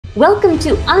Welcome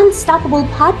to Unstoppable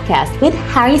Podcast with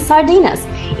Harry Sardinas,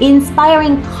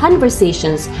 inspiring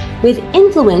conversations with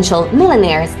influential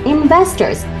millionaires,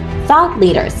 investors, thought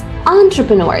leaders,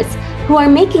 entrepreneurs who are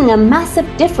making a massive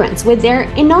difference with their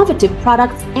innovative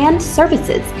products and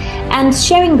services, and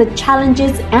sharing the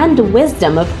challenges and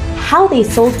wisdom of how they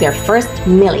sold their first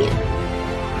million.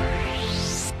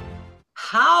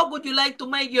 How would you like to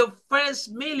make your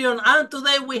first million? And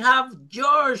today we have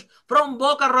George from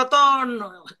Boca Raton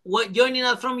joining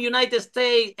us from United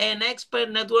States and expert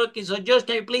networking. So George,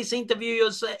 can you please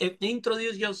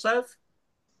introduce yourself?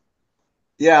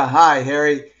 Yeah, hi,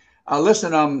 Harry.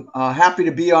 Listen, I'm happy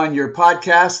to be on your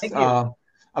podcast. Thank you.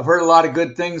 I've heard a lot of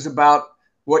good things about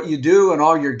what you do and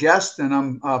all your guests, and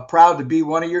I'm proud to be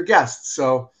one of your guests.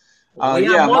 So,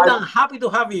 we are more than happy to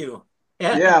have you.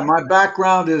 Yeah, my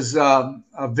background is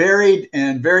varied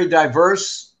and very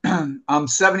diverse. I'm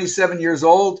 77 years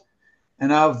old,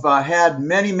 and I've had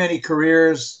many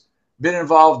careers, been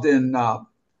involved in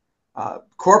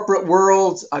corporate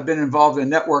worlds. I've been involved in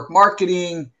network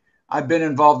marketing. I've been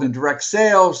involved in direct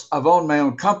sales. I've owned my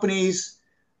own companies.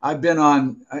 I've been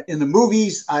in the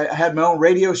movies. I had my own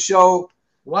radio show.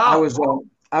 Wow.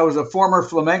 I was a former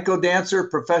flamenco dancer,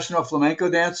 professional flamenco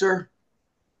dancer.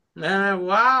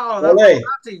 Wow, that's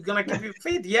fantastic. Gonna keep you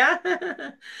fit, yeah.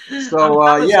 So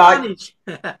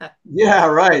yeah,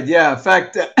 right, yeah. In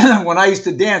fact, when I used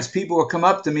to dance, people would come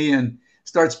up to me and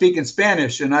start speaking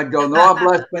Spanish, and I'd go, "No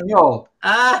habla español."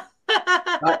 I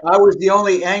was the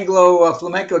only Anglo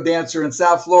flamenco dancer in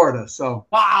South Florida. So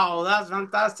wow, that's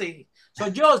fantastic. So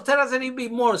George, tell us a little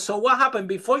bit more. So what happened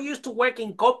before? You used to work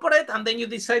in corporate, and then you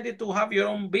decided to have your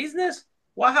own business.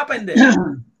 What happened there?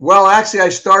 Well, actually, I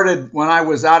started when I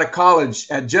was out of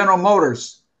college at General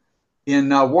Motors in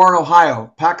Warren,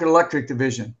 Ohio, Packard Electric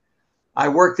division. I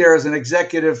worked there as an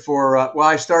executive for,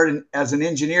 I started as an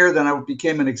engineer, then I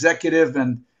became an executive,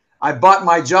 and I bought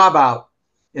my job out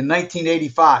in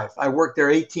 1985. I worked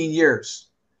there 18 years.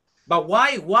 But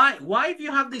why if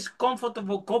you have this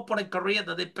comfortable corporate career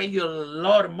that they pay you a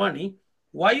lot of money,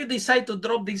 why you decide to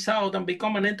drop this out and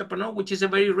become an entrepreneur, which is a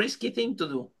very risky thing to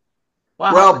do?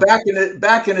 Wow. Well,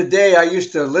 back in the day, I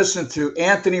used to listen to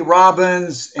Anthony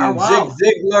Robbins and Zig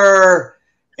Ziglar,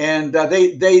 and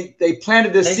they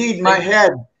planted a seed in my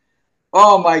head.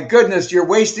 Oh my goodness, you're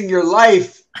wasting your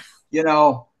life. You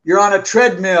know, you're on a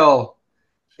treadmill.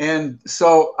 And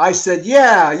so I said,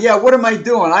 yeah, what am I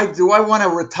doing? Do I want to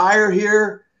retire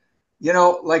here, you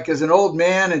know, like as an old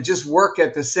man and just work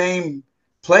at the same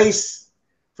place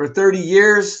for 30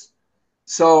 years?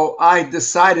 So I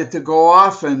decided to go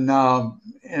off and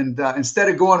instead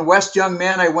of going west, young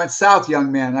man, I went south,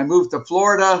 young man. I moved to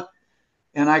Florida,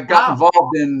 and I got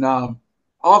involved in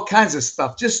all kinds of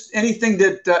stuff, just anything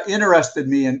that interested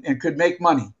me and could make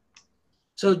money.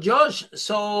 So Josh,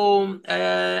 and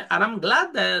I'm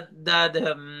glad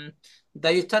that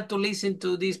you start to listen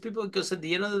to these people, because at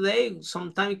the end of the day,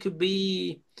 sometimes it could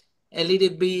be a little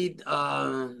bit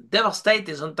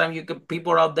devastating. Sometimes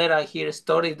people out there, I hear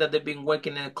stories that they've been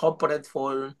working in a corporate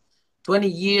for 20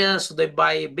 years. So they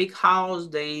buy a big house,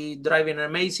 they drive an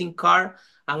amazing car,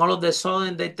 and all of a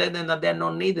sudden they tell them that they're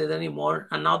not needed anymore,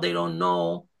 and now they don't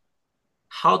know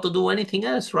how to do anything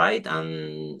else, right?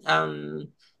 And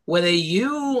whether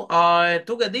you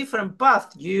took a different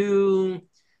path, you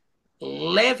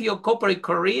left your corporate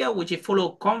career, which is full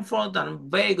of comfort and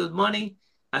very good money,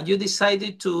 and you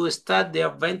decided to start the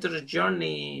adventurous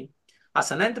journey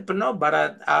as an entrepreneur.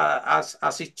 But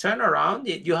as it turned around,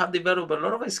 you have developed a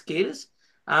lot of skills.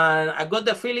 And I got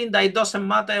the feeling that it doesn't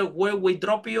matter where we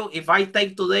drop you. If I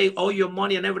take today all your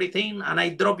money and everything, and I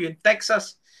drop you in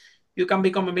Texas, you can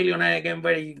become a millionaire again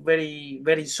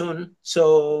very soon.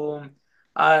 So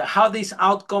how this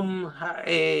outcome,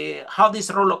 how this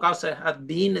roller coaster had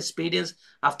been experienced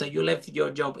after you left your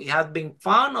job? It has been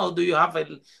fun, or do you have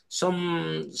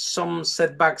some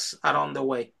setbacks along the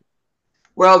way?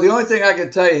 Well, the only thing I can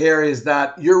tell you, Harry, is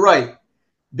that you're right.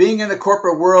 Being in the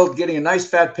corporate world, getting a nice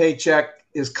fat paycheck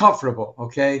is comfortable.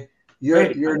 Okay,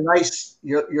 you're nice.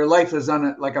 Your life is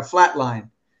on like a flat line.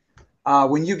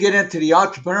 When you get into the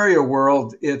entrepreneurial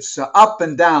world, it's up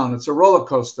and down. It's a roller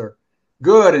coaster.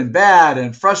 Good and bad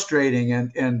and frustrating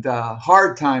and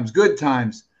hard times, good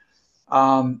times.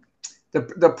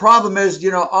 The problem is,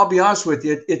 you know, I'll be honest with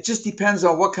you, it just depends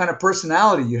on what kind of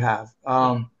personality you have.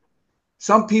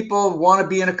 Some people want to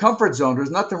be in a comfort zone. There's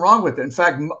nothing wrong with it. In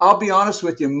fact, I'll be honest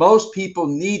with you, most people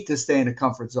need to stay in a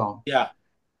comfort zone. Yeah.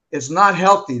 It's not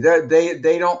healthy.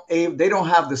 They don't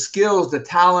have the skills, the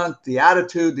talent, the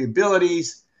attitude, the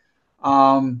abilities.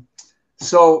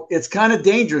 So it's kind of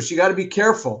dangerous. You got to be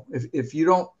careful. If you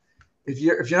don't, if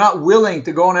you're not willing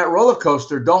to go on that roller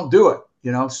coaster, don't do it.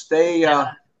 You know, stay.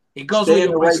 It goes stay with in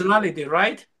your the right. personality,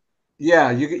 right?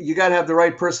 Yeah, you got to have the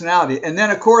right personality, and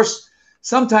then of course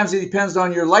sometimes it depends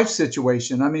on your life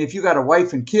situation. I mean, if you got a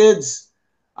wife and kids,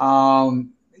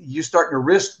 you starting to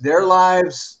risk their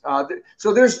lives.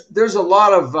 So there's a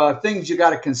lot of things you got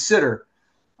to consider.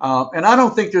 And I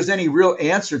don't think there's any real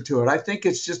answer to it. I think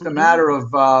it's just a matter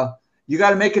of you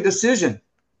got to make a decision,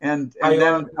 and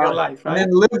then your life, right?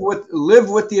 and then live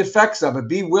with the effects of it.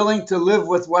 Be willing to live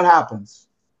with what happens.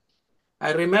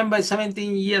 I remember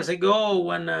 17 years ago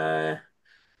when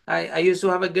I used to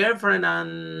have a girlfriend,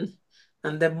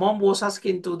 and the mom was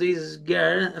asking to this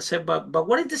girl. I said, but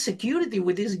what is the security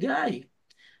with this guy?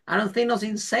 I don't think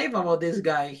nothing safe about this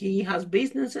guy. He has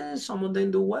businesses. Some of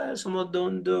them do well. Some of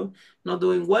them do not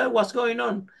doing well. What's going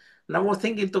on? And I was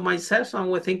thinking to myself, and I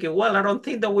was thinking, well, I don't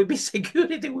think there will be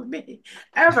security with me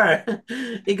ever,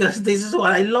 because this is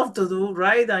what I love to do,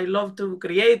 right? I love to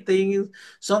create things.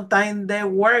 Sometimes they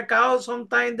work out.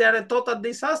 Sometimes they're a total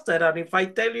disaster. And if I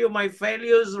tell you my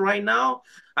failures right now,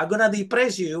 I'm gonna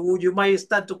depress you. You might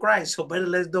start to cry. So better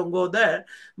let's don't go there.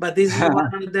 But this is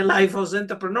what the life of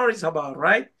entrepreneur is about,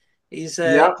 right? Is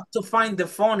to find the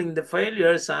fun in the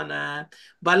failures, and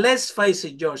but let's face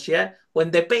it, Josh. Yeah,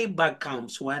 when the payback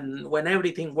comes, when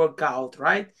everything work out,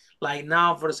 right? Like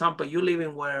now, for example, you live in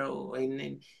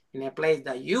a place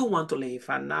that you want to live,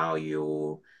 and now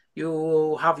you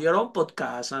have your own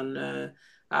podcast, and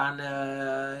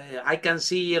I can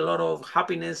see a lot of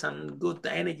happiness and good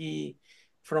energy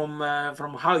from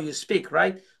how you speak,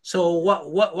 right? So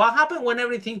what happened when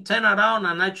everything turned around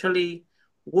and actually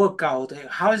work out?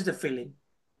 How is the feeling?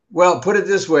 Well, put it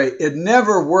this way, it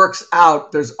never works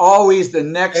out. There's always the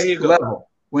next level.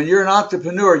 When you're an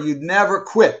entrepreneur, you never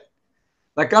quit.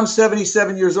 Like I'm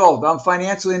 77 years old. I'm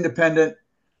financially independent.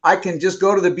 I can just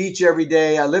go to the beach every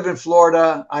day. I live in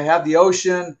Florida. I have the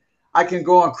ocean. I can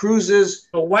go on cruises.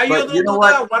 So why you don't do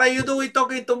that? What are you doing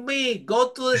talking to me? Go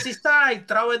to the seaside,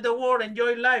 travel the world,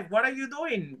 enjoy life. What are you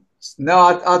doing? No,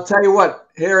 I'll tell you what,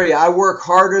 Harry, I work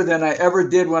harder than I ever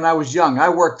did when I was young. I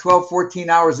work 12, 14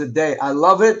 hours a day. I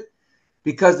love it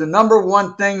because the number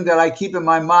one thing that I keep in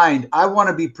my mind, I want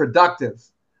to be productive.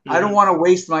 Mm-hmm. I don't want to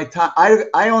waste my time.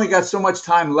 I only got so much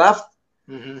time left.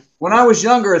 Mm-hmm. When I was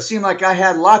younger, it seemed like I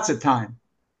had lots of time.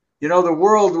 You know, the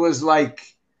world was like,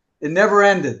 it never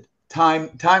ended. Time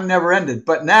never ended.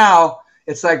 But now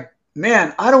it's like,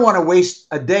 man, I don't want to waste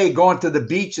a day going to the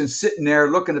beach and sitting there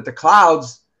looking at the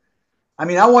clouds. I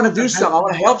mean, I want to do something. I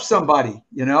want to help somebody,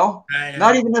 you know,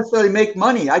 not even necessarily make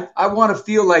money. I want to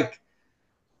feel like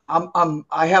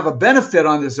I have a benefit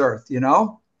on this earth, you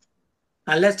know.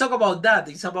 And let's talk about that.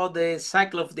 It's about the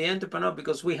cycle of the entrepreneur,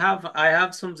 because I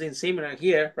have something similar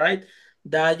here, right?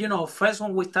 That, you know, first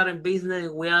when we start in business,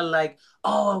 we are like,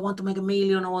 oh, I want to make $1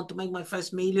 million. I want to make my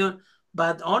first $1 million.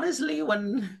 But honestly,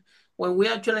 when we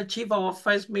actually achieve our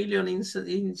first $1 million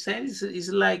in sales, it's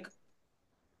like,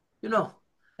 you know,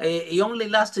 it only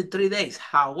lasted 3 days.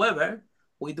 However,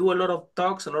 we do a lot of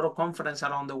talks, a lot of conferences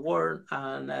around the world,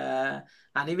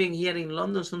 and even here in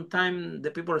London, sometimes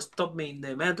the people stop me in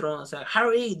the metro and say,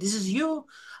 "Harry, this is you?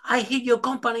 I hit your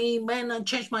company, man, and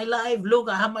changed my life. Look,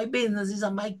 I have my businesses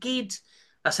and my kids."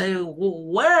 I say,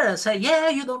 "Where?" I say, "Yeah,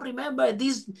 you don't remember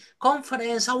this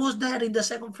conference? I was there in the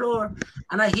second floor,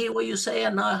 and I hear what you say,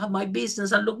 and now I have my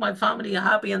business, and look, my family are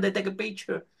happy, and they take a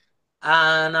picture."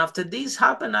 And after this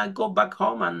happened, I go back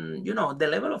home, and you know, the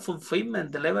level of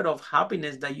fulfillment, the level of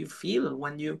happiness that you feel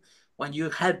when you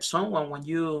help someone, when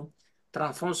you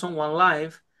transform someone's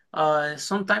life,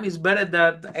 sometimes it's better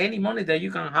than any money that you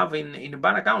can have in a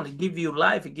bank account. It gives you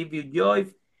life, it gives you joy,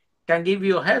 can give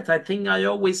you health. I think I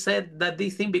always said that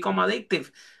this thing become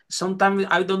addictive. Sometimes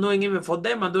I don't do it even for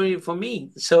them, I'm doing it for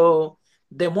me. So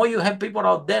the more you have people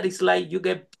out there, it's like you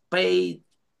get paid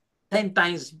 10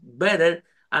 times better,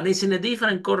 and it's in a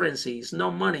different currency. It's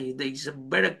not money. It's a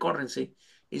better currency.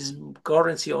 It's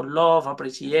currency of love,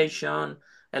 appreciation,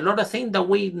 a lot of things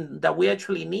that we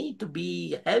actually need to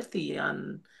be healthy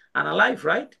and alive,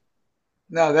 right?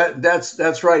 No,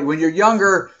 that's right. When you're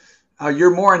younger,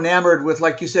 you're more enamored with,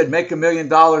 like you said, make $1 million,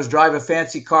 drive a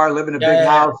fancy car, live in a big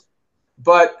house.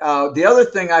 But the other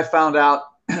thing I found out,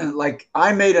 like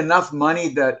I made enough money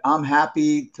that I'm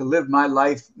happy to live my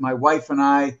life. My wife and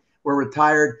I were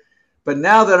retired. But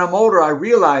now that I'm older, I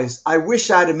realize I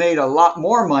wish I'd have made a lot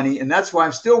more money. And that's why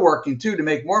I'm still working too, to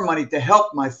make more money to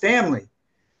help my family.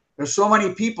 There's so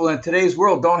many people in today's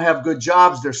world don't have good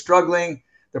jobs. They're struggling.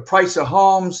 The price of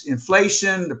homes,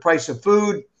 inflation, the price of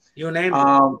food. You name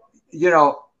it. You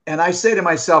know, and I say to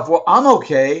myself, well, I'm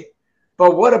okay.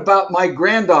 But what about my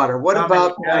granddaughter? What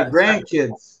about my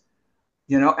grandkids?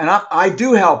 you know, and I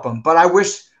do help them, but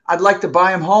I'd like to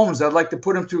buy them homes. I'd like to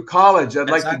put them through college. I'd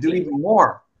like to do even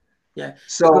more. Yeah.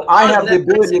 So I have the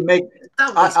ability to make,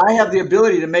 I have the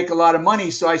ability to make a lot of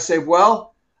money. So I say,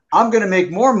 well, I'm going to make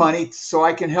more money so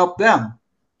I can help them.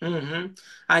 Mm-hmm.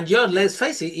 And let's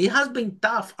face it, it has been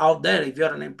tough out there if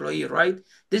you're an employee, right?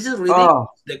 This is ridiculous. Oh.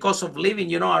 The cost of living,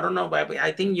 you know, I don't know, but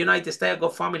I think United States, I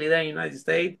got family there in United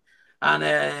States. And,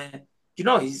 you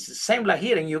know, it's the same like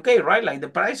here in UK, right? Like the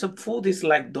price of food is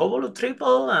like double or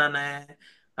triple,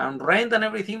 and rent and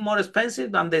everything more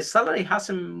expensive, and the salary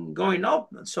hasn't going up.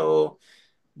 So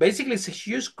basically it's a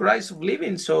huge crisis of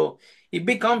living. So it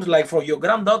becomes like for your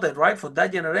granddaughter, right? For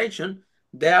that generation,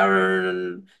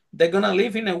 they're gonna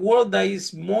live in a world that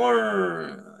is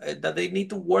more that they need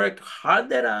to work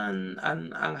harder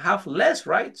and have less,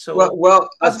 right? So well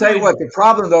I'll tell you what, the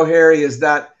problem though, Harry, is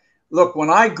that look, when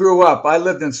I grew up, I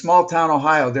lived in small town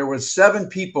Ohio. There was 7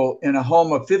 people in a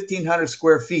home of 1,500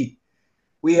 square feet.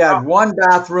 We had one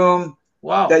bathroom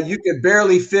that you could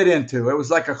barely fit into. It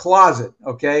was like a closet,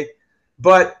 okay?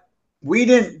 But we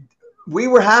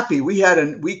were happy. We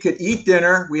could eat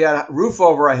dinner. We had a roof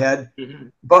over our head,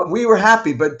 but we were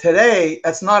happy. But today,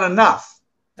 that's not enough.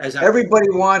 Exactly. Everybody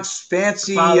wants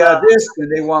fancy this,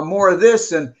 and they want more of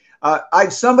this. And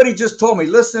somebody just told me,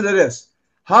 listen to this.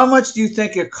 How much do you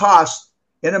think it costs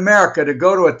in America to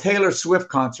go to a Taylor Swift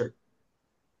concert?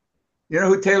 You know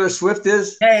who Taylor Swift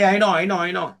is? Hey, I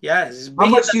know. Yes. How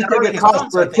much do you think it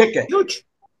costs for a ticket? Huge.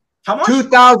 How much?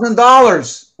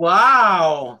 $2,000.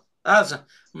 Wow. That's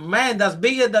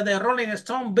bigger than the Rolling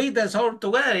Stone Beatles all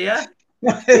together, yeah?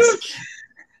 Huge.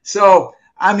 So,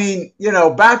 I mean, you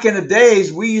know, back in the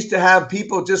days, we used to have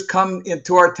people just come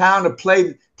into our town to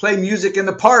play music in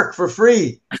the park for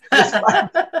free.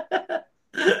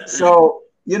 So,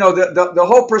 you know, the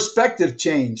whole perspective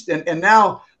changed. And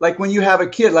now, like when you have a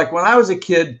kid, like when I was a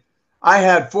kid, I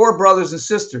had 4 brothers and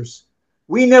sisters.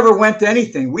 We never went to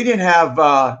anything. We didn't have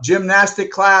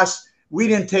gymnastic class. We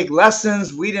didn't take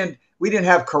lessons. We didn't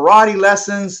have karate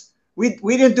lessons. We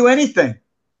didn't do anything.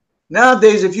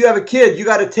 Nowadays, if you have a kid, you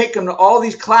got to take them to all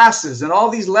these classes and all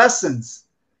these lessons.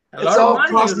 It's all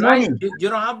cost money. You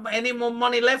don't have any more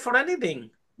money left for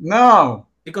anything. No.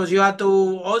 Because you have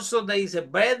to also, there is a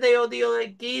birthday of the other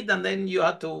kid, and then you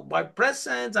have to buy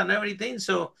presents and everything.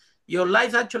 So your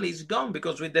life actually is gone,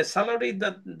 because with the salary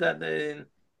that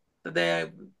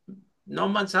the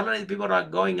normal salary people are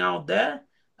going out there,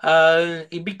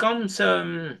 it becomes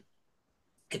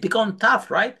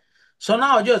tough, right? So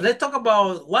now, just let's talk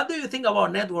about, what do you think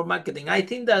about network marketing? I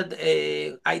think that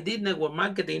I did network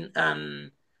marketing, and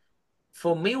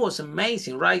for me, it was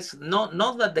amazing, right?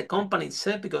 Not that the company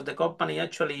said, because the company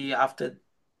actually, after a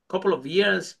couple of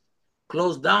years,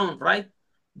 closed down, right?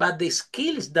 But the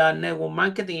skills that network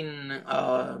marketing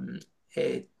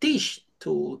teach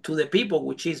to the people,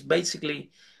 which is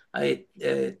basically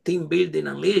team building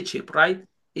and leadership, right?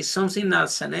 Is something that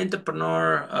as an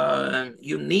entrepreneur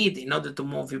you need in order to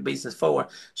move your business forward.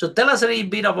 So tell us a little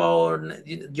bit about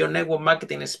your network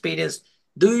marketing experience.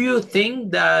 Do you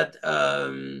think that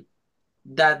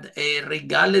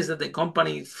regardless that the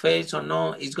company fails or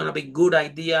no, it's going to be a good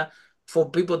idea for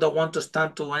people that want to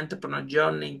start to entrepreneur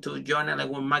journey to join a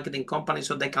network marketing company,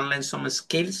 so they can learn some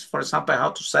skills, for example,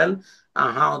 how to sell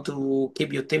and how to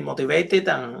keep your team motivated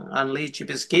and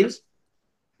leadership skills?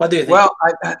 What do you think? Well,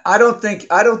 I don't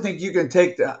think you can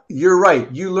take that. You're right.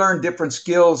 You learn different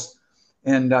skills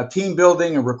and team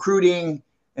building and recruiting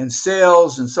and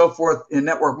sales and so forth in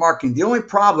network marketing. The only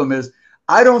problem is,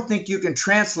 I don't think you can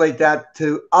translate that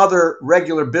to other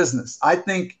regular business. I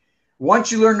think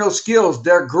once you learn those skills,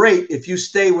 they're great if you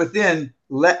stay within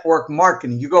network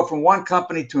marketing. You go from one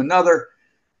company to another,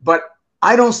 but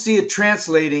I don't see it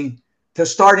translating to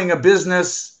starting a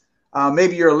business.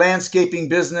 Maybe you're a landscaping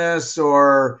business,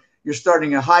 or you're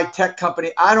starting a high-tech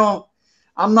company. I'm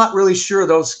not really sure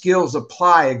those skills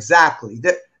apply exactly.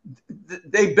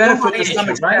 They benefit to some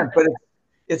extent, but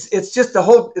it's just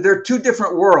they're 2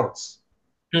 different worlds.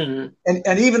 Mm-hmm.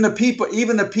 And even the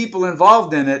people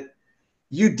involved in it,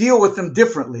 you deal with them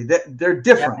differently. They're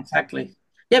different. Yeah, exactly.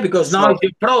 Yeah, because now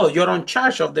you're pro, you're on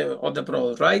charge of the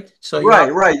product, right? So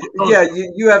right. Yeah,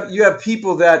 you have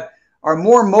people that are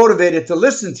more motivated to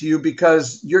listen to you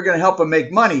because you're going to help them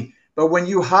make money. But when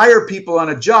you hire people on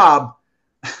a job,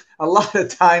 a lot of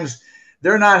times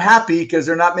they're not happy because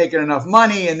they're not making enough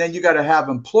money, and then you got to have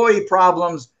employee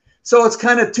problems. So it's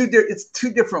kind of 2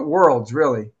 different worlds,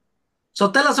 really.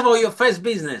 So tell us about your first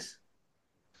business.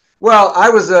 Well, I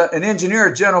was an engineer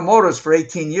at General Motors for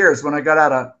 18 years when I got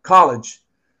out of college.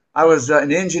 I was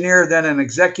an engineer, then an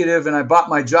executive, and I bought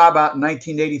my job out in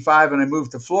 1985, and I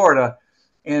moved to Florida.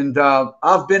 And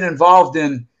I've been involved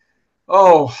in,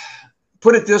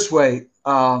 put it this way,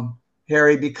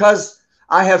 Harry, because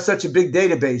I have such a big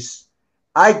database,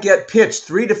 I get pitched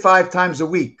 3 to 5 times a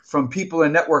week from people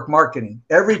in network marketing.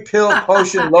 Every pill,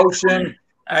 potion, lotion.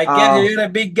 I guess you're a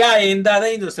big guy in that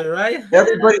industry, right?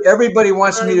 Everybody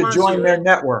wants me to join their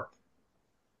network,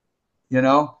 you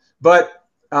know. But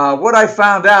what I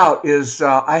found out is,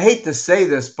 I hate to say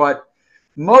this, but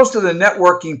most of the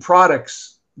networking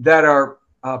products that are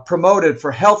promoted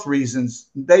for health reasons,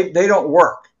 they don't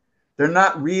work. They're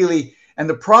not really. And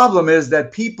the problem is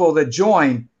that people that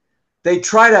join, they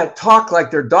try to talk like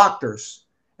they're doctors,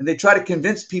 and they try to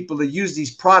convince people to use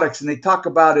these products, and they talk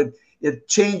about it. It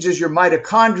changes your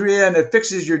mitochondria, and it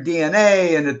fixes your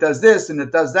DNA, and it does this and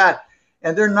it does that.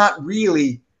 And they're not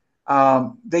really,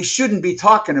 they shouldn't be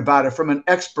talking about it from an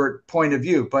expert point of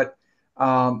view. But,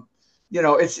 you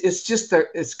know, it's just,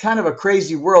 it's kind of a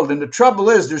crazy world. And the trouble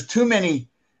is there's too many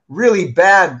really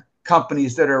bad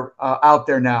companies that are out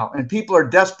there now, and people are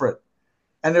desperate,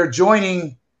 and they're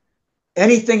joining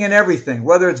anything and everything,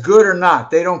 whether it's good or not.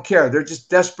 They don't care. They're just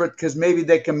desperate because maybe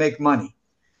they can make money.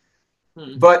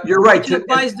 But you're right. What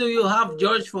advice do you have,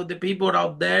 George, for the people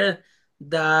out there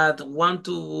that want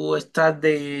to start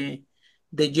the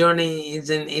journey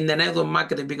in the network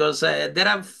marketing? Because there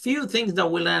are few things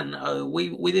that we learn.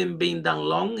 We didn't been that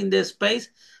long in this space,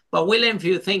 but we learn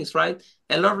few things, right?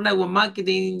 A lot of network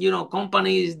marketing, you know,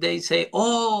 companies, they say,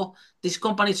 oh, this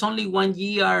company is only 1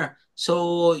 year,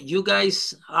 so you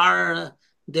guys are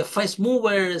the first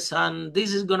movers, and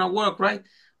this is gonna work, right?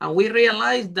 And we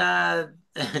realized that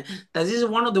that this is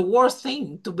one of the worst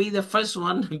things, to be the first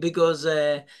one, because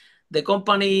the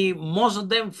company, most of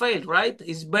them failed, right?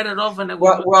 It's better off.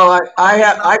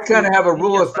 I kind of have a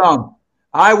rule of thumb.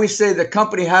 I always say the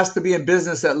company has to be in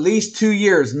business at least 2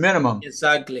 years minimum.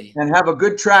 Exactly. And have a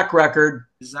good track record.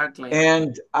 Exactly.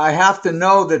 And I have to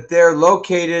know that they're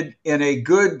located in a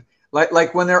good,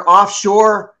 like when they're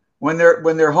offshore, when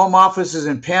their home office is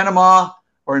in Panama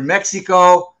or in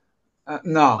Mexico.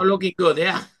 No. Oh, looking good,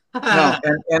 yeah. No,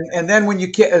 and then when you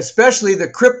get, especially the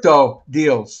crypto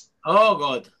deals. Oh,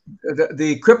 God.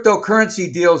 The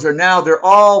cryptocurrency deals they're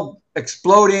all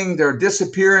exploding. They're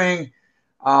disappearing.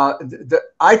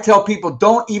 I tell people,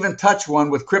 don't even touch one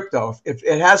with crypto. If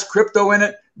it has crypto in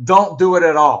it, don't do it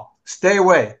at all. Stay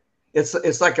away.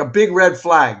 It's like a big red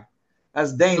flag.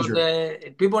 That's danger. So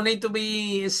people need to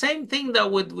be same thing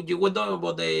that you were talking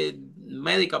about the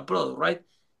medical product, right?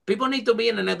 People need to be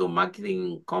in a network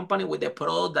marketing company with a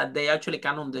product that they actually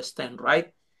can understand,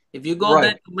 right? If you go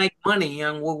there to make money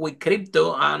and with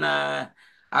crypto, and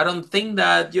I don't think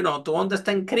that, you know, to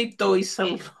understand crypto is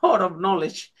a lot of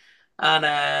knowledge and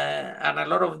a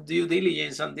lot of due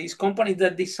diligence. And these companies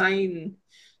that design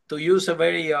to use a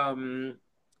very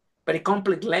very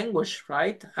complex language,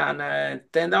 right? And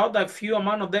turned out that few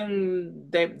amount of them,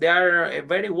 they are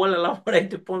very well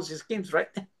elaborated Ponzi schemes, right?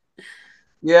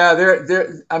 Yeah,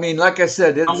 they're. I mean, like I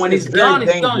said, and when it's gone,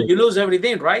 it's gone. You lose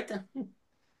everything, right?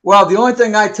 Well, the only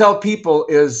thing I tell people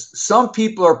is some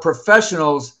people are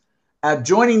professionals at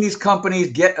joining these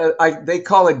companies. They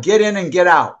call it get in and get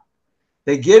out.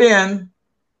 They get in,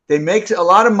 they make a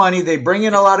lot of money, they bring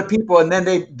in a lot of people, and then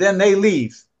they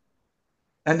leave,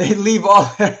 and they leave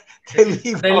all. They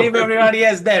leave everybody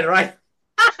else dead, right?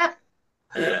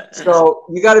 So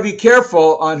you got to be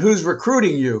careful on who's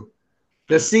recruiting you,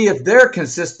 to see if they're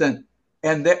consistent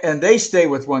and they stay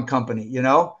with one company, you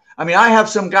know? I mean, I have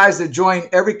some guys that join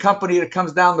every company that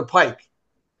comes down the pike.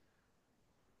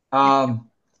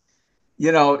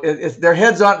 You know, it's their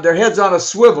heads on a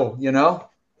swivel, you know?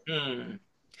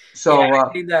 So,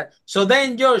 so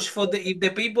then, Josh, if the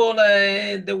people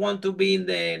they want to be in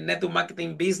the network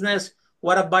marketing business,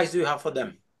 what advice do you have for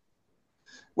them?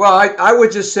 Well, I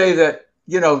would just say that,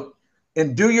 you know,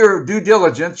 and do your due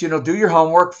diligence, you know, do your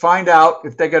homework, find out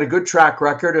if they got a good track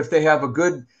record, if they have a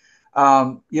good,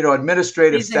 you know,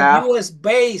 administrative staff. If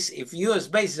US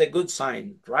based is a good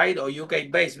sign, right? Or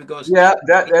UK based, because that's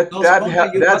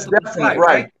definitely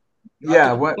right.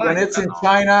 Yeah, when it's in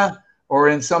China or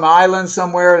in some island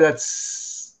somewhere,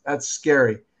 that's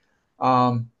scary.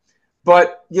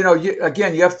 But you know,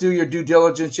 again, you have to do your due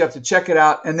diligence. You have to check it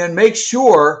out, and then make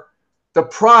sure the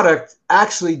product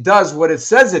actually does what it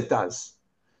says it does.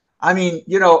 I mean,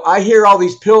 you know, I hear all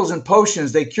these pills and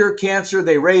potions. They cure cancer.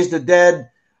 They raise the dead.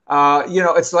 You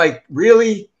know, it's like,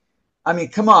 really? I mean,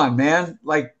 come on, man.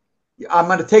 Like, I'm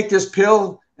going to take this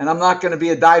pill and I'm not going to be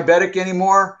a diabetic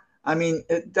anymore. I mean,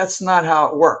 that's not how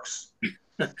it works.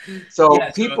 So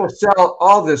people sell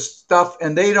all this stuff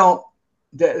and they don't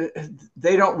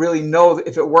really know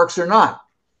if it works or not.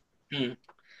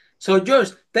 So,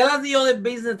 George, Tell us the other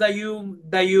business that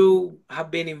you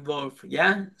have been involved.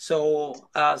 Yeah. So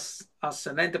as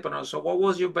an entrepreneur, so what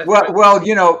was your best friend? Well,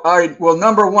 you know,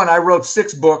 number one, I wrote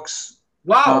 6 books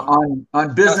Wow, on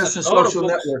that's business a and lot of social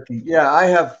books. networking. Yeah,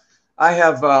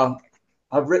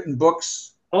 I've written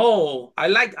books. Oh, I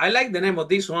like the name of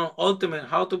this one, Ultimate,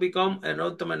 How to Become an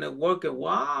Ultimate Networker.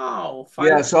 Wow,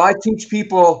 Yeah, five. so I teach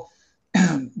people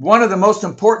one of the most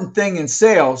important thing in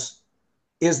sales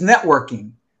is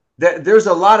networking. There's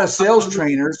a lot of sales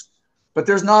Absolutely. trainers, but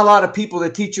there's not a lot of people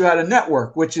that teach you how to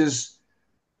network, which is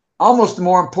almost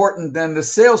more important than the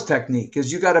sales technique.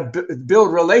 Because you got to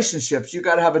build relationships, you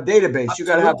got to have a database, you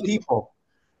got to have Absolutely. people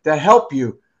that help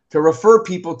you to refer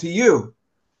people to you.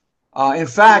 In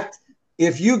fact,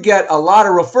 if you get a lot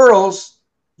of referrals,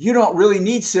 you don't really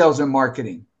need sales and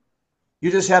marketing.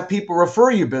 You just have people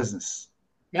refer you business.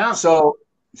 Yeah. So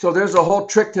there's a whole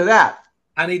trick to that.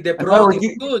 And if the In other product words,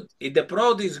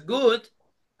 is good,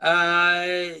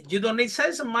 you don't need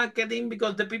sales and marketing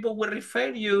because the people will refer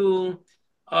you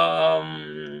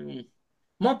um,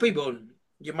 more people.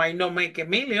 You might not make a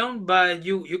million, but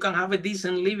you can have a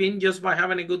decent living just by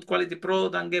having a good quality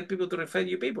product and get people to refer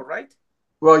you people, right?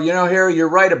 well, you know, Harry, you're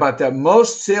right about that.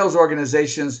 Most sales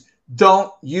organizations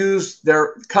don't use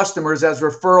their customers as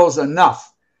referrals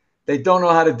enough. They don't know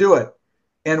how to do it.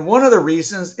 And one of the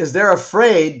reasons is they're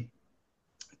afraid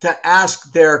to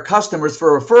ask their customers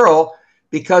for a referral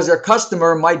because their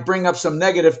customer might bring up some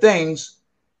negative things.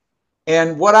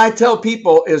 And what I tell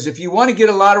people is if you want to get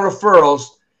a lot of referrals,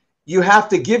 you have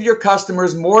to give your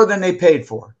customers more than they paid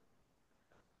for.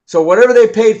 So whatever they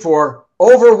paid for,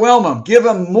 overwhelm them, give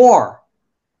them more.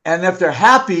 And if they're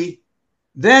happy,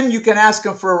 then you can ask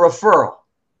them for a referral.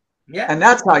 Yeah. And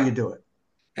that's how you do it.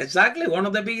 Exactly. One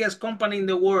of the biggest company in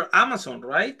the world, Amazon,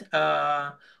 right?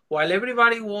 While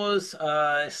everybody was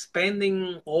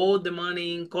spending all the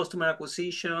money in customer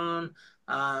acquisition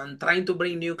and trying to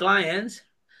bring new clients,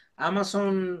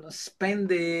 Amazon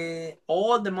spend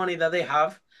all the money that they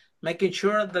have, making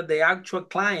sure that the actual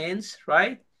clients,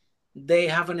 right, they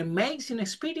have an amazing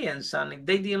experience. And if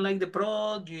they didn't like the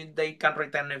product, they can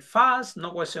return it fast,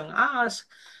 no question asked.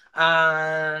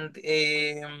 And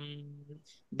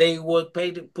they would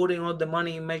putting all the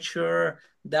money and make sure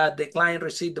that the client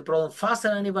received the product faster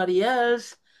than anybody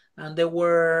else. And they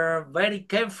were very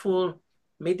careful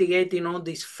mitigating all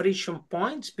these friction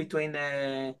points between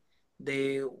the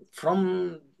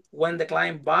from when the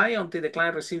client buy until the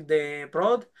client receive the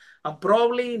product. And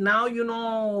probably now you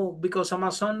know because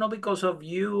Amazon, not because of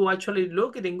you actually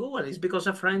look it in Google, it's because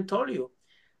a friend told you.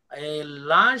 A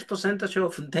large percentage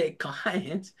of the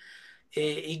clients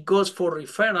it goes for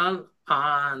referral,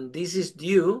 and this is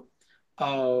due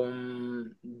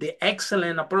the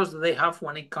excellent approach that they have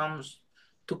when it comes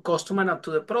to customer and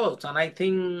to the product. And I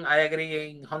think I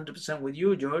agree 100% with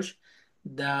you, Josh,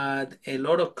 that a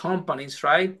lot of companies,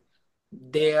 right,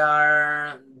 they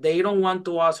don't want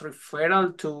to ask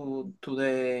referral to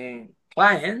the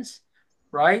clients,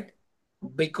 right?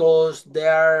 Because they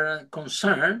are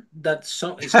concerned that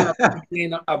it's gonna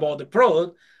complain about the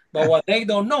product, but what they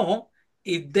don't know,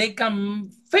 if they can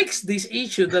fix this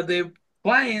issue that the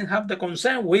client have the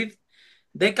concern with,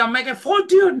 they can make a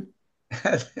fortune.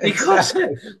 Because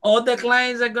Exactly. all the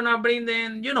clients are gonna bring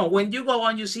them, when you go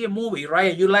and you see a movie,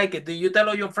 right? You like it. Do you tell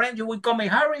all your friends you will come in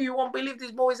hurry? You won't believe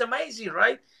this movie is amazing,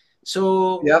 right?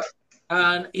 So, Yep.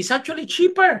 and it's actually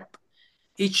cheaper.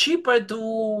 It's cheaper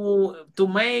to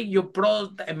make your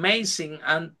product amazing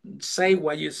and say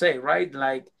what you say, right?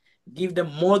 Like give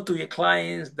them more to your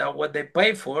clients than what they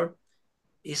pay for.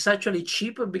 It's actually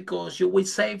cheaper because you will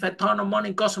save a ton of money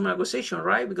in customer acquisition,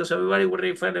 right? Because everybody will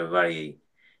refer everybody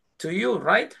to you,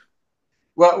 right?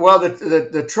 Well,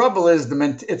 the trouble is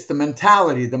it's the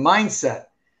mentality, the mindset.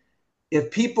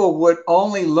 If people would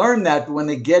only learn that when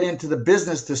they get into the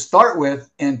business to start with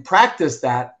and practice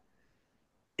that,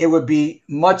 it would be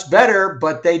much better,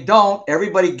 but they don't.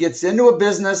 Everybody gets into a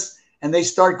business and they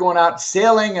start going out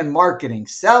selling and marketing,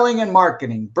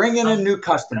 bringing in new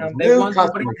customers, And they new want to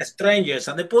bring customers. strangers,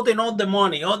 and they put in all the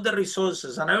money, all the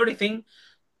resources, and everything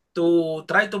to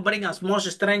try to bring as much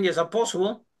strangers as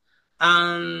possible.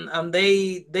 And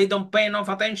they don't pay enough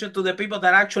attention to the people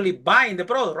that are actually buying the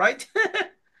product, right?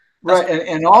 That's Right.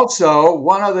 And also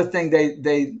one other thing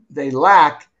they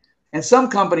lack, and some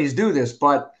companies do this,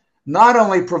 but not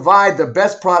only provide the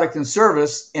best product and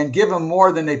service and give them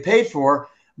more than they paid for,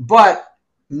 but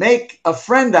make a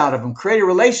friend out of them, create a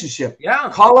relationship. yeah,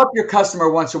 Call up your customer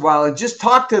once in a while and just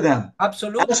talk to them. Ask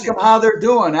absolutely. them how they're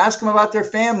doing. Ask them about their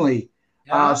family.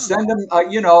 Yeah, Send them,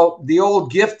 the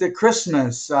old gift at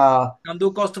Christmas. and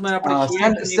do customer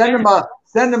Send appreciation them a events.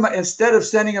 send them, instead of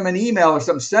sending them an email or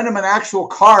something, send them an actual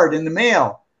card in the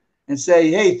mail and say,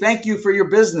 hey, thank you for your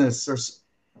business, or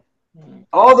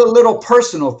all the little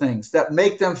personal things that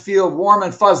make them feel warm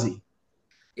and fuzzy.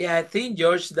 Yeah, I think,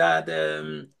 George, that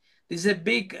this is a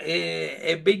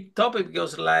big topic,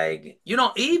 because, like, you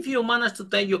know, if you manage to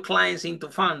turn your clients into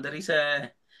fun, there is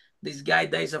this guy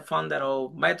that is a founder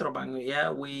of Metrobank.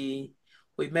 Yeah, we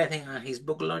met him at his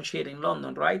book launch here in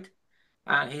London, right?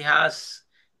 And he has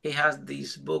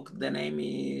this book. The name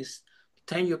is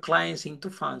Turn Your Clients into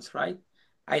Fans, right?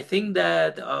 I think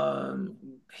that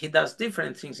he does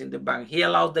different things in the bank. He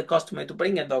allows the customer to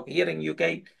bring a dog. Here in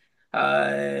UK,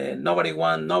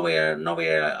 nowhere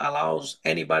allows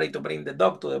anybody to bring the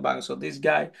dog to the bank. So this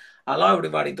guy allow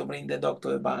everybody to bring the dog to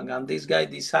the bank. And this guy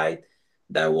decided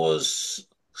that was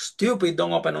stupid,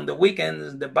 don't open on the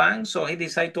weekends the bank. So he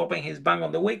decided to open his bank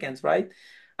on the weekends, right?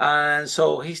 And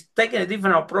so he's taking a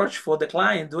different approach for the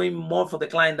client, doing more for the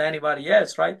client than anybody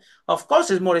else, right? Of course,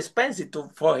 it's more expensive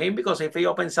for him, because if he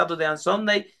opens Saturday and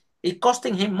Sunday, it's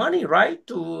costing him money, right?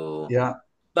 Yeah.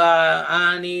 But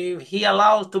and if he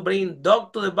allows to bring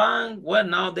dog to the bank, well,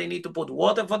 now they need to put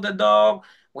water for the dog.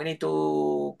 We need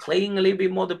to clean a little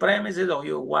bit more the premises, or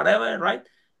whatever, right?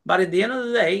 But at the end of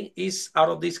the day, it's out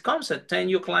of this concept: turn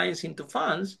your clients into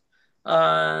fans,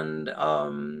 and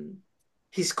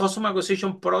his customer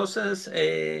acquisition process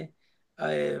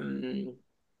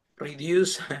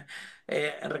reduce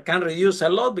can reduce a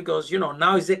lot, because, you know,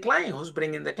 now it's the client who's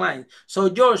bringing the client. So,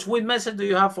 George, what message do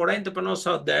you have for entrepreneurs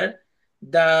out there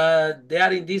that they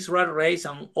are in this rat race,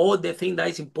 and all the thing that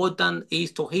is important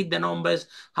is to hit the numbers?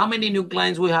 How many new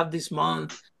clients we have this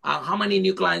month, and how many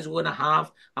new clients we're gonna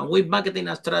have, and with marketing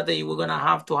and strategy we're gonna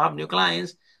have to have new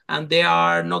clients, and they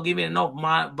are not giving enough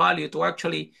value to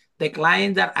actually the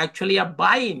clients that actually are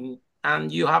buying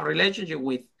and you have relationship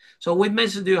with. So what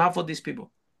message do you have for these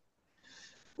people?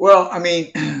 Well, I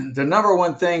mean, the number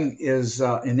one thing is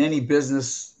in any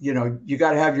business, you know, you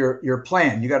got to have your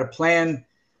plan. You got to plan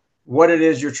what it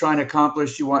is you're trying to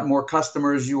accomplish. You want more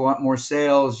customers, you want more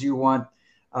sales, you want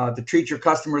to treat your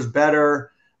customers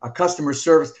better, customer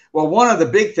service. Well, one of the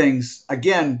big things,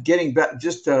 again, getting back,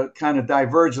 just to kind of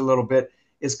diverge a little bit,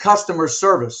 is customer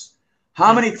service.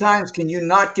 How many times can you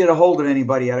not get a hold of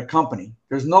anybody at a company?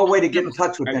 There's no way to get in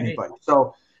touch with anybody.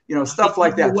 So, you know, stuff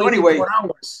like that. So anyway,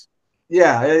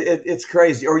 yeah, it's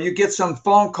crazy. Or you get some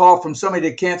phone call from somebody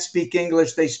that can't speak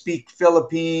English. They speak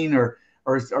Philippine or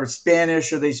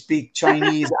Spanish, or they speak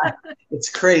Chinese. It's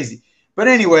crazy. But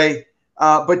anyway,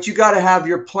 but you got to have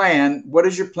your plan. What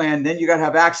is your plan? Then you got to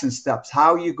have action steps.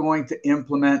 How are you going to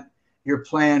implement your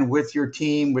plan with your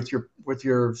team, with your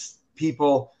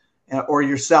people, or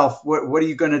yourself? What are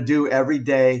you going to do every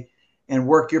day, and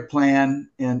work your plan,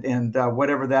 and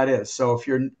whatever that is. So if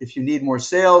you need more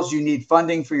sales, you need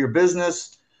funding for your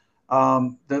business.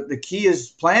 The key is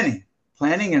planning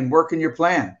and working your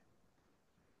plan.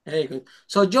 Very good.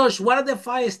 So, Josh, what are the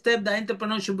 5 steps that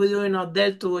entrepreneurs should be doing out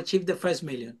there to achieve the first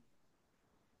million?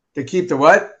 To keep the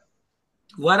what?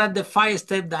 What are the 5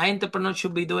 steps that entrepreneurs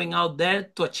should be doing out there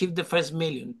to achieve the first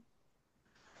million?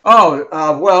 Oh,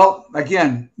 well,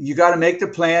 again, you got to make the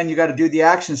plan. You got to do the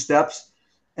action steps.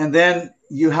 And then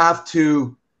you have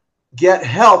to get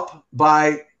help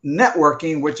by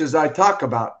networking, which is I talk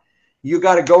about. You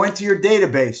got to go into your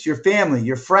database, your family,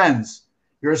 your friends,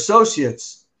 your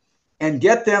associates, and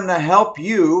get them to help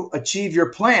you achieve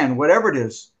your plan, whatever it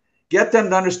is. Get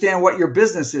them to understand what your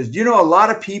business is. You know, a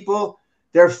lot of people,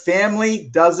 their family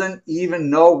doesn't even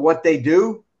know what they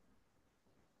do.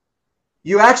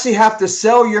 You actually have to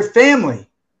sell your family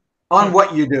on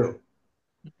what you do.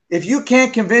 If you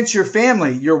can't convince your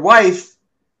family, your wife,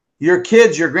 your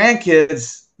kids, your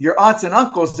grandkids, your aunts and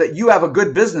uncles that you have a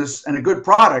good business and a good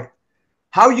product,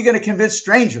 how are you going to convince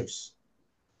strangers?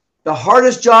 The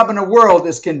hardest job in the world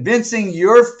is convincing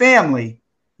your family,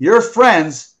 your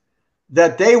friends,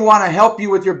 that they want to help you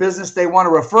with your business. They want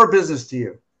to refer business to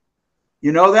you.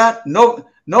 You know that?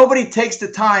 Nobody takes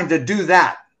the time to do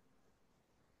that.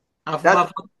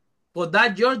 For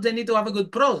that, George, they need to have a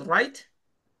good product, right?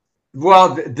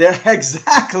 Well,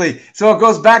 exactly. So it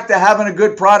goes back to having a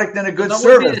good product and a good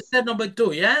service. Be step number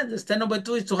 2, yeah? The step number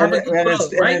 2 is to have a good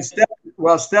product,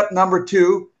 right? Step number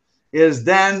 2 is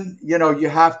then, you know, you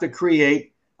have to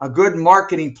create a good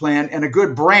marketing plan and a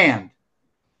good brand.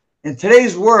 In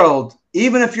today's world,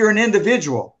 even if you're an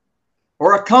individual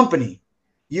or a company,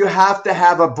 you have to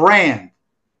have a brand.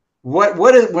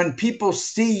 What is, when people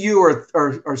see you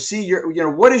or see your, you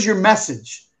know, what is your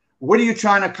message? What are you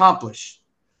trying to accomplish?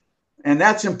 And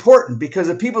that's important, because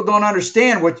if people don't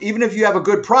understand what, even if you have a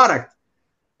good product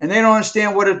and they don't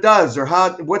understand what it does or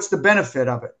what's the benefit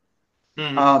of it,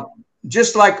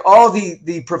 just like all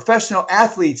the professional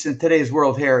athletes in today's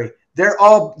world, Harry,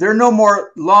 they're no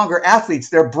more longer athletes.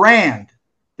 They're brand.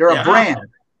 They're a brand.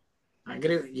 I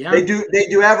agree. Yeah. They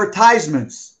do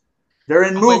advertisements. They're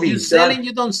in movies. When you selling,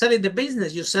 you don't sell in the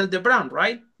business. You sell the brand,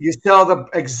 right? You sell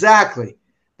exactly.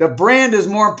 The brand is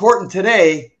more important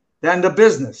today than the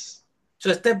business.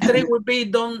 So step 3 would be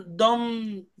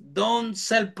don't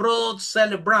sell products,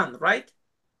 sell a brand, right?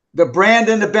 The brand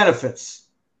and the benefits.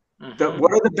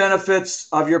 What are the benefits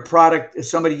of your product if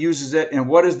somebody uses it, and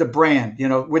what is the brand?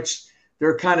 Which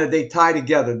they tie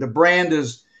together. The brand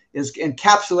is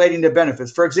encapsulating the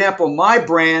benefits. For example, my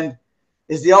brand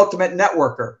is the ultimate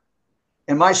networker,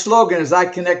 and my slogan is I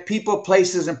connect people,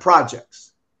 places, and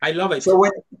projects. I love it.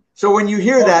 So when you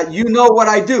hear that, you know what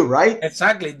I do, right?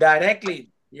 Exactly, directly.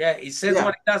 Yeah, it says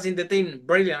what it does in the thing.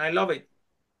 Brilliant. I love it.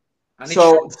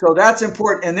 So that's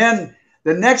important. And then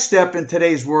the next step in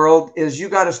today's world is you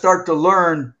got to start to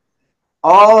learn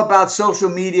all about social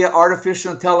media,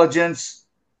 artificial intelligence,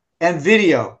 and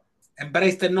video.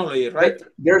 Embrace technology, right?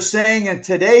 They're saying in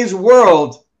today's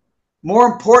world, more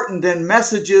important than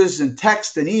messages and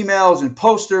text and emails and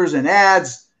posters and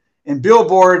ads and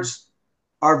billboards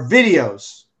are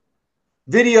videos.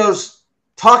 Videos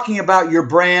talking about your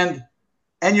brand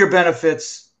and your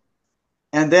benefits.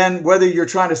 And then whether you're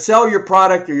trying to sell your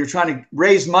product or you're trying to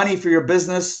raise money for your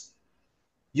business,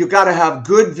 you got to have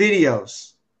good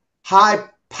videos,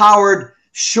 high-powered,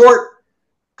 short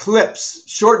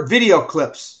video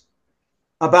clips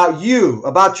about you,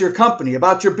 about your company,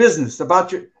 about your business,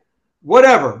 about your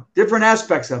whatever, different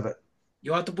aspects of it.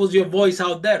 You have to put your voice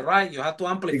out there, right? You have to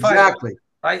amplify. Exactly. It,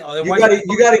 right? Otherwise,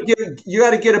 you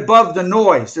got to get above the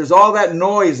noise. There's all that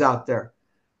noise out there.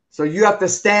 So you have to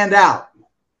stand out.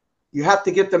 You have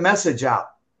to get the message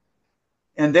out.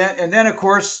 And then of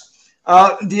course,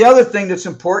 the other thing that's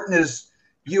important is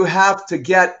you have to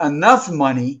get enough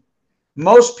money.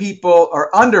 Most people are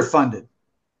underfunded.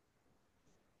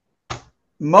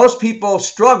 Most people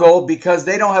struggle because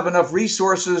they don't have enough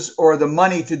resources or the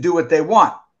money to do what they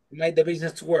want. Make the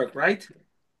business work, right?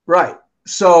 Right.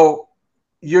 So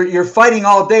you're fighting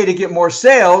all day to get more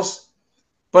sales.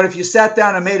 But if you sat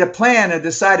down and made a plan and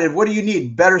decided, what do you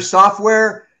need? Better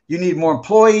software? You need more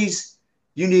employees?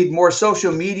 You need more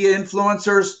social media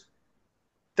influencers?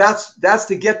 That's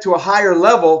to get to a higher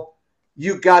level.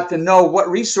 You got to know what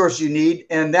resource you need.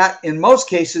 And that in most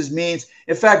cases means,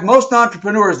 in fact, most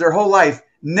entrepreneurs their whole life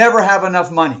never have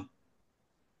enough money.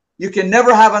 You can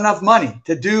never have enough money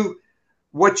to do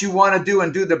what you want to do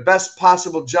and do the best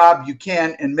possible job you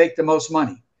can and make the most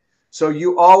money. So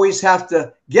you always have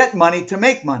to get money to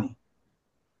make money.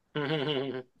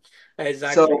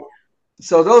 Exactly.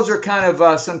 So those are kind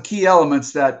of some key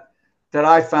elements that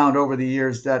I found over the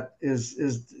years that is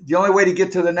the only way to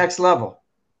get to the next level.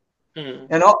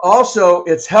 And also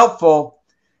it's helpful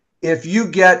if you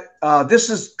get, this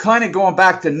is kind of going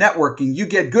back to networking, you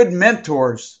get good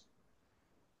mentors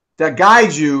that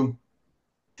guide you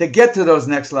to get to those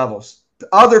next levels.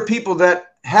 Other people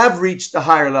that have reached the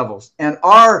higher levels and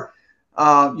are,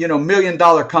 $1 million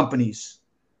companies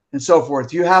and so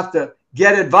forth. You have to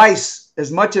get advice,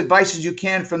 as much advice as you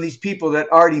can from these people that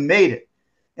already made it.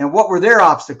 And what were their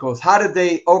obstacles? How did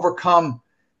they overcome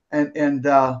and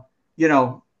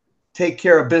take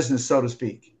care of business, so to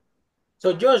speak?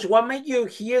 So, Josh, what made you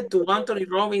hear to Anthony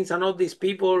Robbins and all these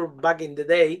people back in the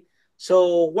day?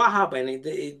 So what happened?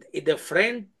 Did a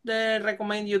friend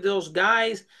recommend you those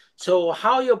guys? So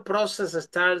how your process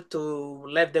started to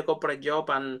leave the corporate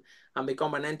job and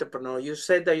become an entrepreneur? You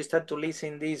said that you start to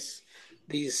listen these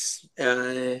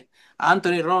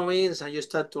Anthony Robbins and you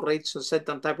start to read some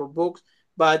certain type of books.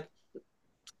 But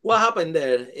what happened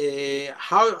there?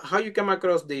 How you came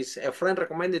across this? A friend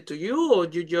recommended to you, or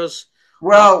you just?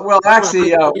 Well,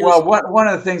 actually, one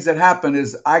of the things that happened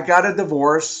is I got a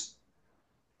divorce.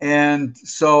 And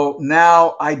so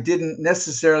now I didn't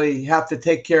necessarily have to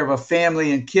take care of a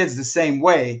family and kids the same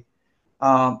way.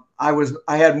 I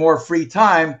had more free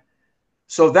time.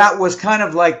 So that was kind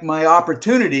of like my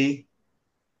opportunity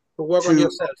to work on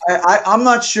yourself. I'm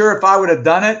not sure if I would have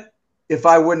done it if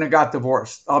I wouldn't have got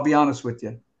divorced. I'll be honest with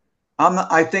you.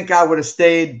 I think I would have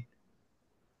stayed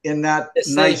in that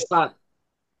nice spot.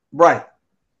 Right.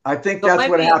 I think that's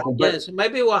what happened. Yes,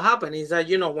 maybe what happened is that,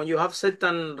 when you have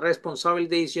certain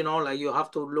responsibilities, like you have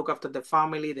to look after the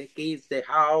family, the kids, the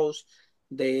house,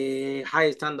 the high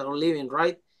standard of living,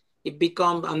 right? It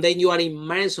becomes, and then you are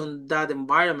immersed in that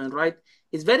environment, right?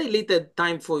 It's very little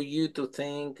time for you to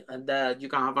think that you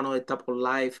can have another type of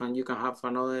life and you can have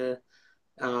another,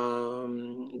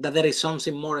 that there is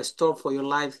something more in store for your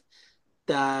life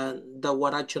than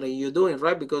what actually you're doing,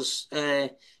 right? Because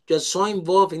just so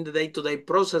involved in the day-to-day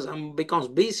process and becomes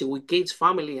busy with kids,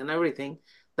 family, and everything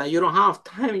that you don't have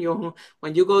time.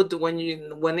 When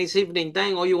it's evening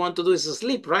time, all you want to do is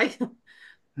sleep, right?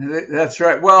 That's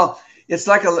right. Well, it's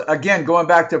like, again, going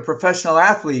back to professional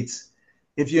athletes.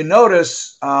 If you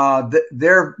notice,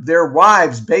 their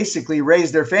wives basically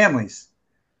raise their families,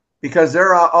 because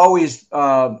they're always,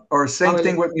 or same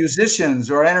thing with musicians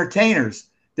or entertainers.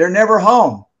 They're never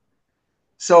home.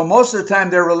 So most of the time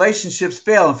their relationships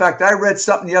fail. In fact, I read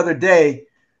something the other day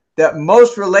that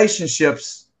most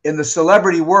relationships in the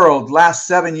celebrity world last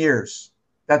 7 years.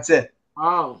 That's it.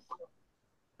 Wow.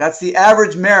 That's the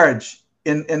average marriage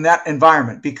in that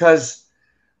environment, because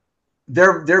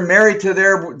they're married to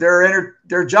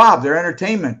their job, their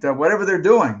entertainment, whatever they're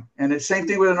doing. And it's same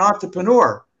thing with an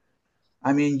entrepreneur.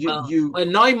 I mean, well,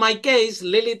 not in my case.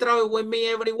 Lily travels with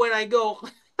me everywhere I go.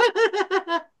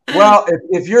 Well,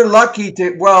 if you're lucky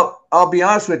to, well, I'll be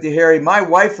honest with you, Harry. My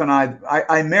wife and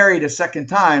I married a second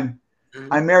time.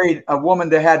 I married a woman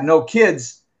that had no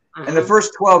kids. And the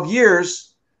first 12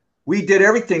 years, we did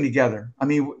everything together. I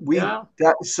mean,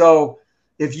 so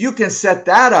if you can set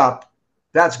that up,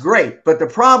 that's great. But the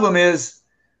problem is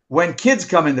when kids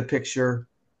come in the picture,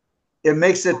 it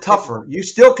makes it tougher. You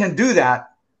still can do that,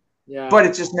 but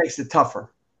it just makes it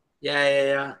tougher.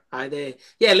 Yeah.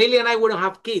 Lily and I wouldn't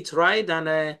have kids, right? And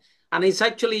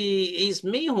it's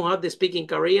me who had the speaking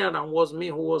career, and was me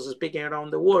who was speaking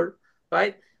around the world,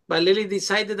 right? But Lily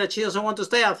decided that she doesn't want to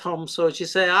stay at home, so she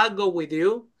said, "I'll go with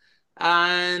you."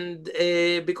 And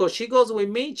because she goes with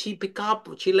me, she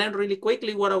learned really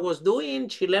quickly what I was doing.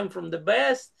 She learned from the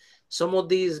best. Some of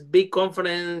these big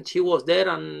conferences, she was there,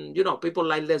 and people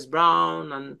like Les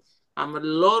Brown and a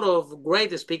lot of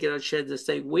great speakers that she had to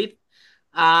stay with.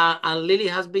 And Lily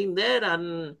has been there,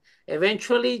 and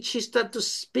eventually she started to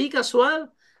speak as well.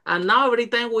 And now every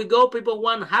time we go, people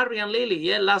want Harry and Lily.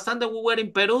 Yeah, last time that we were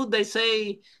in Peru, they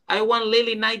say, I want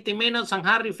Lily 90 minutes and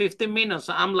Harry 15 minutes.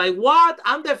 I'm like, what?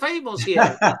 I'm the famous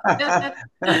here.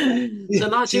 So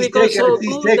now she becomes so good.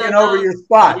 She's taking over your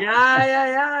spot.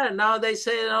 Yeah. Now they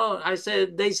say,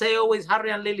 they say always, Harry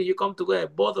and Lily, you come together,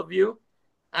 both of you,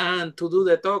 and to do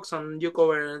the talks, and you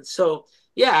cover. So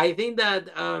yeah, I think that,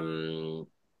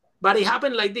 but it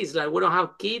happened like this. Like, we don't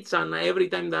have kids, and every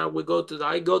time that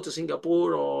I go to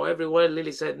Singapore or everywhere,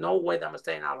 Lily said, "No, wait, I'm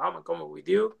staying at home. I'm coming with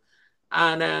you,"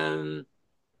 and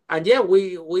yeah,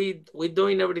 we're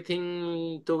doing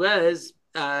everything together.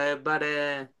 But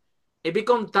it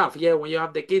becomes tough, when you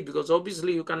have the kid, because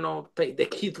obviously you cannot take the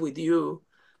kid with you.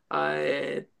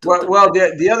 My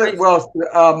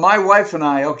wife and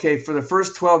I, for the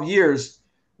first 12 years,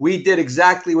 we did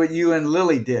exactly what you and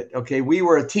Lily did. Okay, we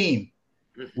were a team.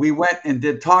 We went and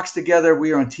did talks together.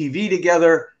 We were on TV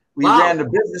together. We ran the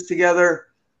business together.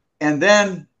 And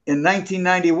then in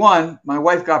 1991, my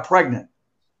wife got pregnant.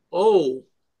 Oh.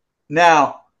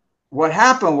 Now, what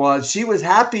happened was, she was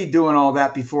happy doing all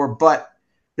that before, but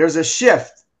there's a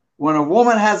shift. When a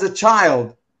woman has a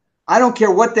child, I don't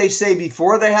care what they say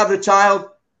before they have the child,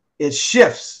 it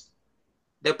shifts.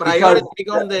 The priority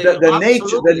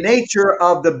the nature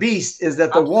of the beast is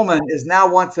that the woman is now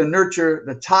wants to nurture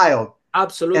the child.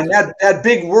 Absolutely. And that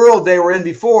big world they were in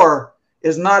before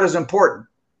is not as important.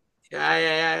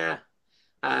 Yeah.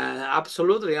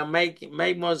 Absolutely. And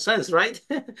make more sense, right?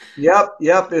 Yep.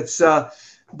 It's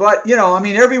but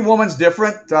every woman's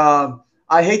different.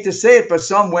 I hate to say it, but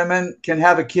some women can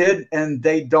have a kid and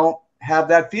they don't have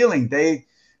that feeling. They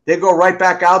go right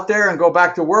back out there and go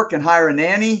back to work and hire a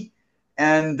nanny.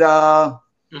 And so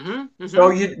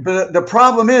but the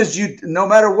problem is, no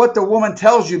matter what the woman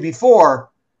tells you before,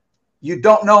 you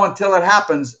don't know until it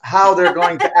happens how they're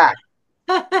going to act.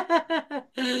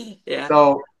 Yeah.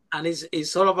 So, and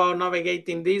it's all about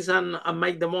navigating this and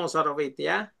make the most out of it.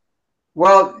 Yeah.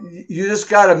 Well, you just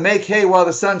got to make hay while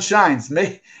the sun shines.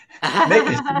 Make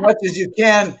as much as you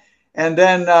can, and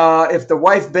then if the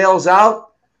wife bails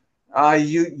out,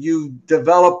 you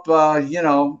develop on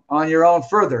your own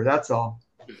further. That's all.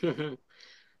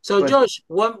 So, Josh,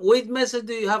 what message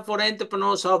do you have for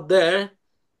entrepreneurs out there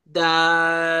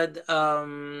that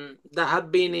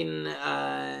have been in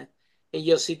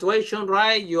your situation,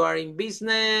 right? You are in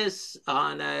business,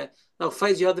 and now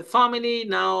first you have the family,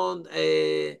 now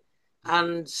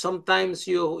and sometimes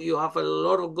you have a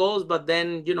lot of goals, but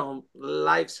then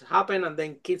lives happen, and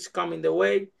then kids come in the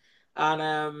way,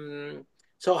 and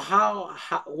so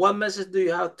what message do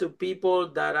you have to people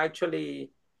that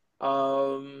actually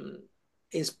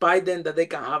inspire them that they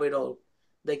can have it all?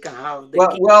 They can have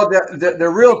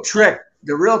the real trick.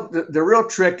 The real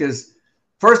trick is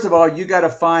first of all, you got to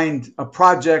find a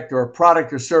project or a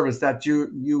product or service that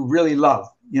you really love.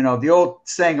 You know, the old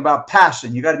saying about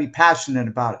passion, you got to be passionate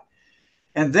about it.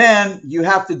 And then you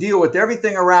have to deal with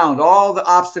everything around, all the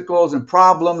obstacles and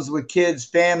problems with kids,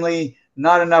 family,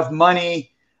 not enough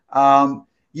money.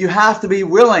 You have to be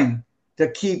willing to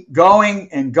keep going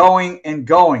and going and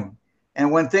going.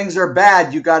 And when things are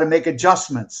bad, you got to make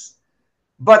adjustments.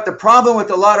 But the problem with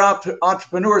a lot of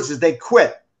entrepreneurs is they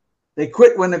quit. They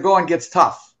quit when the going gets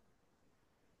tough.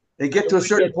 They get to a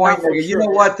certain point and they go, you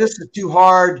know what, this is too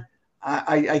hard.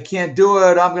 I can't do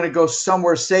it. I'm going to go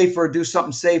somewhere safer, do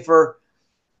something safer.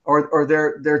 Or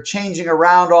they're changing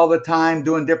around all the time,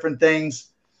 doing different things.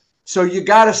 So you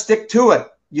got to stick to it.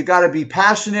 You got to be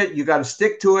passionate. You got to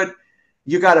stick to it.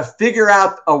 You got to figure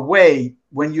out a way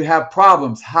when you have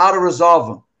problems, how to resolve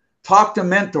them. Talk to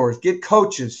mentors, get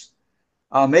coaches,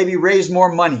 maybe raise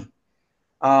more money.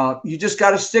 You just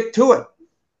got to stick to it.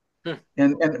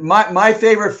 And my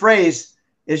favorite phrase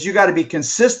is you got to be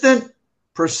consistent,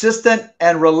 persistent,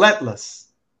 and relentless.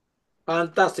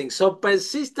 Fantastic. So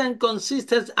persistent,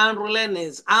 consistent, and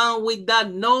relentless. And with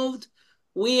that note,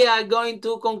 we are going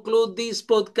to conclude this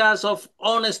podcast of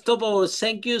Unstoppable.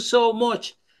 Thank you so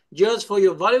much, Josh, for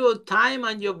your valuable time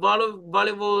and your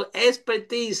valuable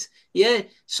expertise. Yeah.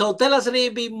 So tell us a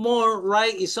little bit more,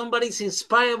 right? If somebody's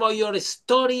inspired by your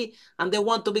story and they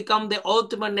want to become the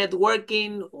ultimate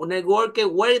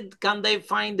networker, where can they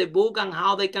find the book and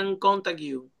how they can contact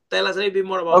you? Tell us a little bit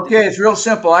more about it. Okay, it's real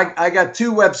simple. I got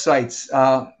two websites.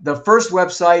 The first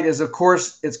website is, of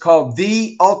course, it's called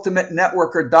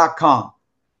theultimatenetworker.com.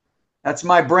 That's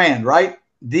my brand, right?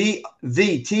 The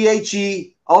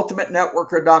THE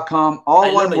ultimatenetworker.com,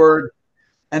 all one word.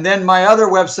 And then my other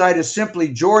website is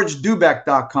simply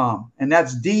georgedubec.com, and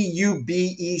that's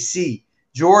DUBEC,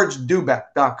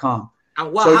 georgedubec.com.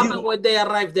 And what happened when they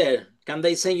arrive there? Can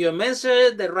they send you a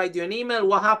message? They write you an email?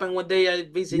 What happened when they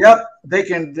visit you? Yep, they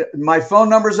can. My phone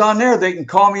number's on there. They can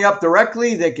call me up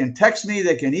directly. They can text me.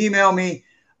 They can email me.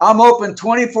 I'm open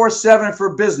 24/7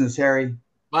 for business, Harry.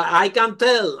 But I can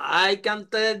tell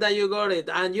that you got it.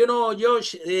 And you know,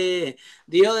 Josh, the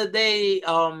other day,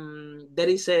 there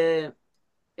is a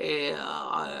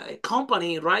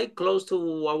company right close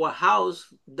to our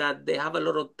house that they have a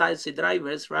lot of taxi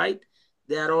drivers, right?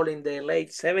 They are all in the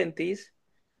late 70s.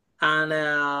 And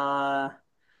I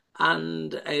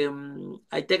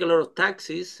take a lot of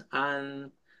taxis,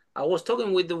 and I was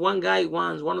talking with the one guy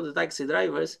once, one of the taxi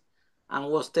drivers, and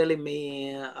was telling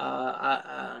me,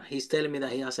 he's telling me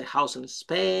that he has a house in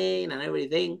Spain and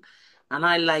everything. And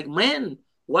I like, man,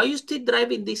 why you still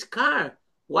driving this car?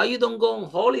 Why you don't go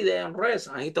on holiday and rest?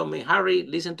 And he told me, Harry,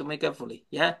 listen to me carefully.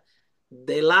 Yeah.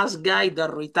 The last guy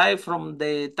that retired from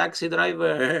the taxi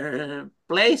driver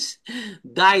place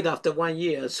died after 1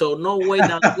 year. So no way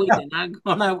that I'm quitting. I'm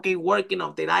gonna keep working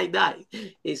until I die.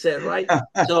 He said, right?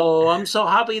 So I'm so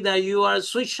happy that you are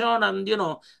switched on, and you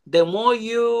know, the more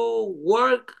you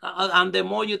work and the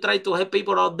more you try to help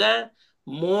people out there,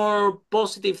 more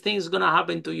positive things gonna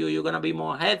happen to you. You're gonna be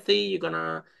more healthy, you're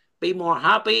gonna be more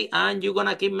happy, and you're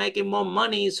gonna keep making more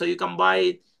money so you can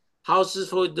buy houses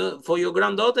for your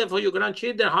granddaughter, for your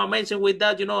grandchildren. How amazing with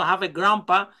that, you know, I have a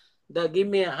grandpa that give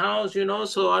me a house, you know,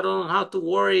 so I don't have to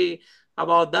worry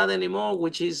about that anymore,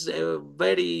 which is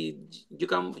very, you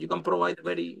can provide a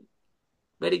very,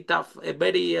 very tough, a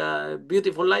very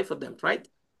beautiful life for them, right?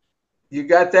 You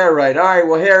got that right. All right.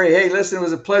 Well, Harry, hey, listen, it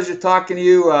was a pleasure talking to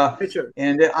you,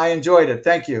 and I enjoyed it.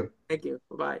 Thank you. Thank you.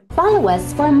 Bye-bye. Follow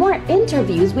us for more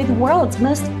interviews with world's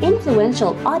most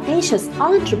influential, audacious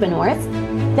entrepreneurs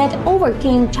that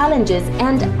overcame challenges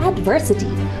and adversity,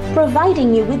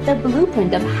 providing you with the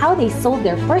blueprint of how they sold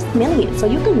their first million so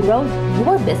you can grow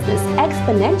your business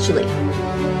exponentially.